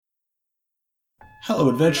Hello,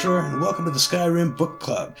 adventurer, and welcome to the Skyrim Book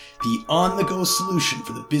Club, the on-the-go solution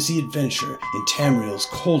for the busy adventure in Tamriel's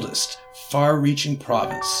coldest, far-reaching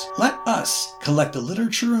province. Let us collect the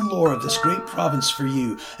literature and lore of this great province for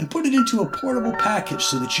you and put it into a portable package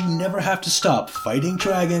so that you never have to stop fighting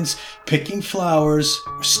dragons, picking flowers,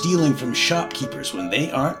 or stealing from shopkeepers when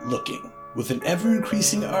they aren't looking. With an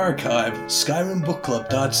ever-increasing archive,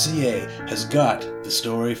 SkyrimBookClub.ca has got the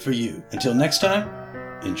story for you. Until next time,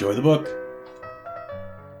 enjoy the book.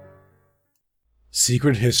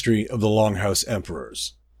 Secret History of the Longhouse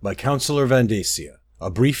Emperors by Counselor Vandacia.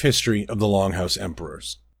 A brief history of the Longhouse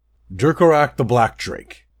Emperors. Durkarak the Black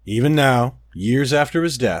Drake. Even now, years after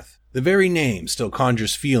his death, the very name still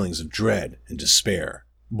conjures feelings of dread and despair.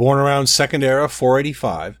 Born around Second Era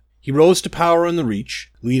 485, he rose to power in the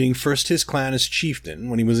Reach, leading first his clan as chieftain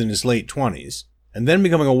when he was in his late 20s, and then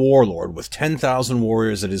becoming a warlord with 10,000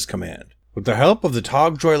 warriors at his command. With the help of the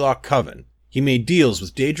Tog Droylok Coven, he made deals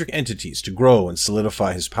with Daedric entities to grow and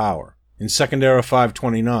solidify his power. In Second Era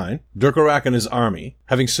 529, Durkarak and his army,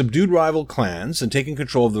 having subdued rival clans and taken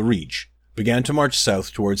control of the Reach, began to march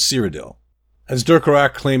south towards Cyrodiil. As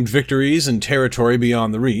Durkarak claimed victories and territory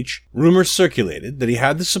beyond the Reach, rumors circulated that he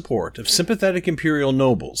had the support of sympathetic imperial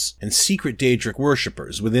nobles and secret Daedric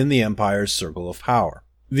worshippers within the Empire's circle of power.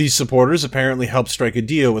 These supporters apparently helped strike a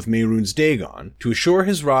deal with Mehrunes Dagon to assure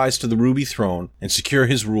his rise to the Ruby Throne and secure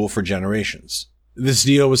his rule for generations. This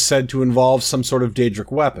deal was said to involve some sort of Daedric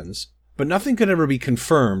weapons, but nothing could ever be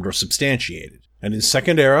confirmed or substantiated, and in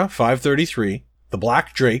Second Era 533, the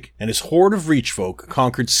Black Drake and his horde of Reach folk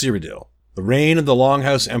conquered Cyrodiil. The reign of the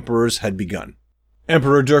Longhouse Emperors had begun.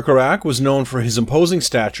 Emperor Durkarak was known for his imposing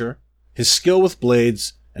stature, his skill with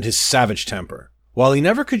blades, and his savage temper. While he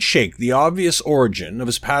never could shake the obvious origin of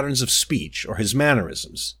his patterns of speech or his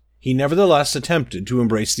mannerisms, he nevertheless attempted to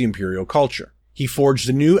embrace the imperial culture. He forged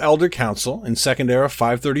a new Elder Council in Second Era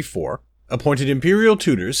 534, appointed imperial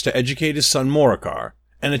tutors to educate his son Morikar,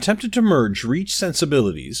 and attempted to merge Reach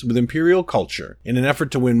sensibilities with imperial culture in an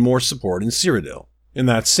effort to win more support in Cyrodiil. In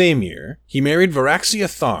that same year, he married Varaxia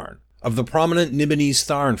Tharn of the prominent Nibonese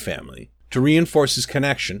Tharn family to reinforce his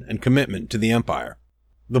connection and commitment to the Empire.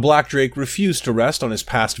 The Black Drake refused to rest on his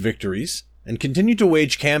past victories and continued to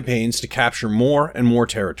wage campaigns to capture more and more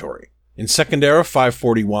territory. In Second Era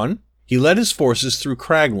 541, he led his forces through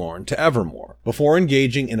Craglorn to Evermore before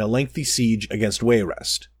engaging in a lengthy siege against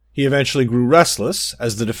Wayrest. He eventually grew restless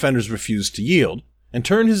as the defenders refused to yield and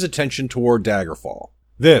turned his attention toward Daggerfall.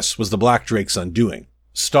 This was the Black Drake's undoing.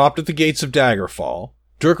 Stopped at the gates of Daggerfall,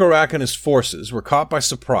 Durkarak and his forces were caught by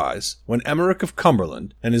surprise when Emeric of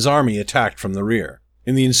Cumberland and his army attacked from the rear.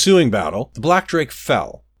 In the ensuing battle, the Black Drake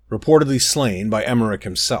fell, reportedly slain by Emeric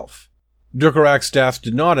himself. Durkarak's death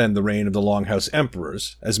did not end the reign of the Longhouse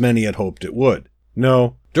Emperors, as many had hoped it would.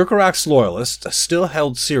 No, Durkarak's loyalists still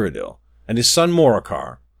held Cyrodiil, and his son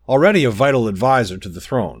Morikar, already a vital advisor to the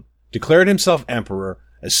throne, declared himself emperor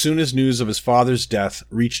as soon as news of his father's death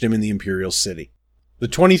reached him in the imperial city. The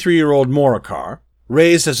 23-year-old Morikar,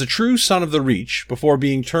 raised as a true son of the Reach before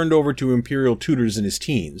being turned over to imperial tutors in his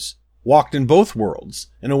teens, walked in both worlds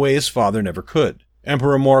in a way his father never could.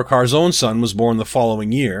 Emperor Morikar's own son was born the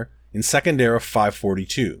following year, in Second Era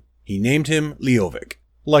 542. He named him Leovic.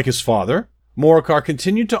 Like his father, Morikar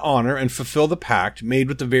continued to honor and fulfill the pact made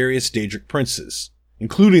with the various Daedric princes,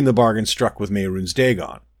 including the bargain struck with Mehrunes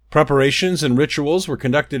Dagon. Preparations and rituals were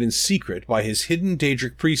conducted in secret by his hidden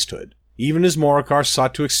Daedric priesthood, even as Morikar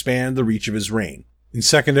sought to expand the reach of his reign. In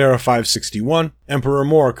Second Era 561, Emperor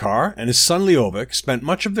Morikar and his son Leovic spent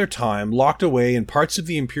much of their time locked away in parts of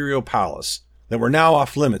the imperial palace that were now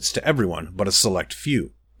off limits to everyone but a select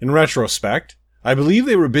few. In retrospect, I believe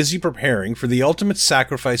they were busy preparing for the ultimate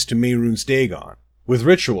sacrifice to Mehrunes Dagon, with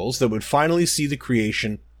rituals that would finally see the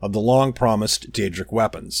creation of the long-promised Daedric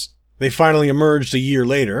weapons. They finally emerged a year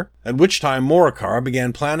later, at which time Morikar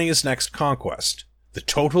began planning his next conquest, the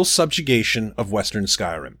total subjugation of Western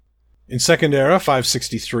Skyrim. In Second Era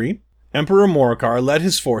 563, Emperor Morikar led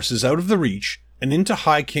his forces out of the Reach and into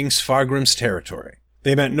High King Svargrim's territory.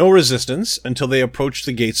 They met no resistance until they approached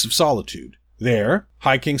the Gates of Solitude. There,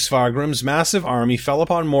 High King Svargrim's massive army fell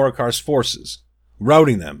upon Morikar's forces,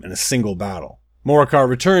 routing them in a single battle. Morikar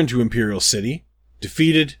returned to Imperial City,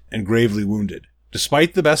 defeated and gravely wounded.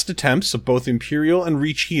 Despite the best attempts of both Imperial and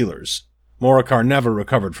Reach healers, Morikar never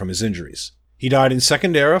recovered from his injuries. He died in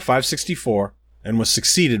Second Era 564, and was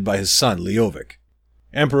succeeded by his son Leovic.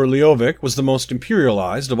 Emperor Leovic was the most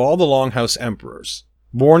imperialized of all the Longhouse Emperors.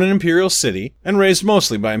 Born in Imperial City and raised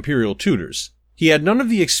mostly by imperial tutors, he had none of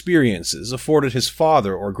the experiences afforded his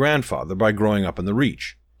father or grandfather by growing up in the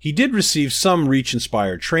Reach. He did receive some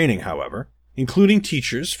Reach-inspired training, however, including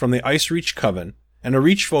teachers from the Ice Reach Coven and a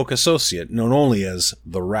Reachfolk associate known only as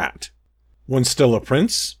the Rat. When still a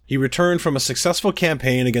prince, he returned from a successful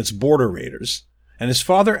campaign against border raiders, and his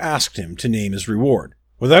father asked him to name his reward.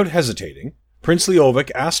 Without hesitating, Prince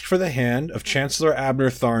Leovic asked for the hand of Chancellor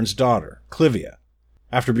Abner Tharn's daughter, Clivia.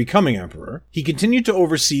 After becoming emperor, he continued to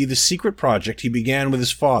oversee the secret project he began with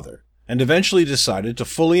his father, and eventually decided to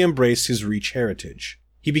fully embrace his Reach heritage.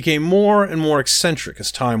 He became more and more eccentric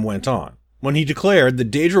as time went on. When he declared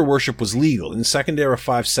that Daedra worship was legal in Second Era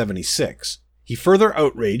 576, he further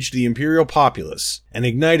outraged the imperial populace and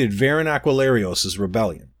ignited Varen Aquilarios'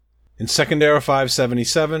 rebellion. In Second Era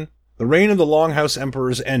 577, the reign of the Longhouse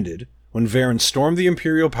Emperors ended when Varen stormed the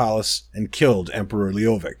imperial palace and killed Emperor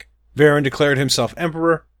Leovic. Varen declared himself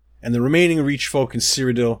emperor, and the remaining Reach folk in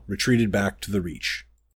Cyrodiil retreated back to the Reach.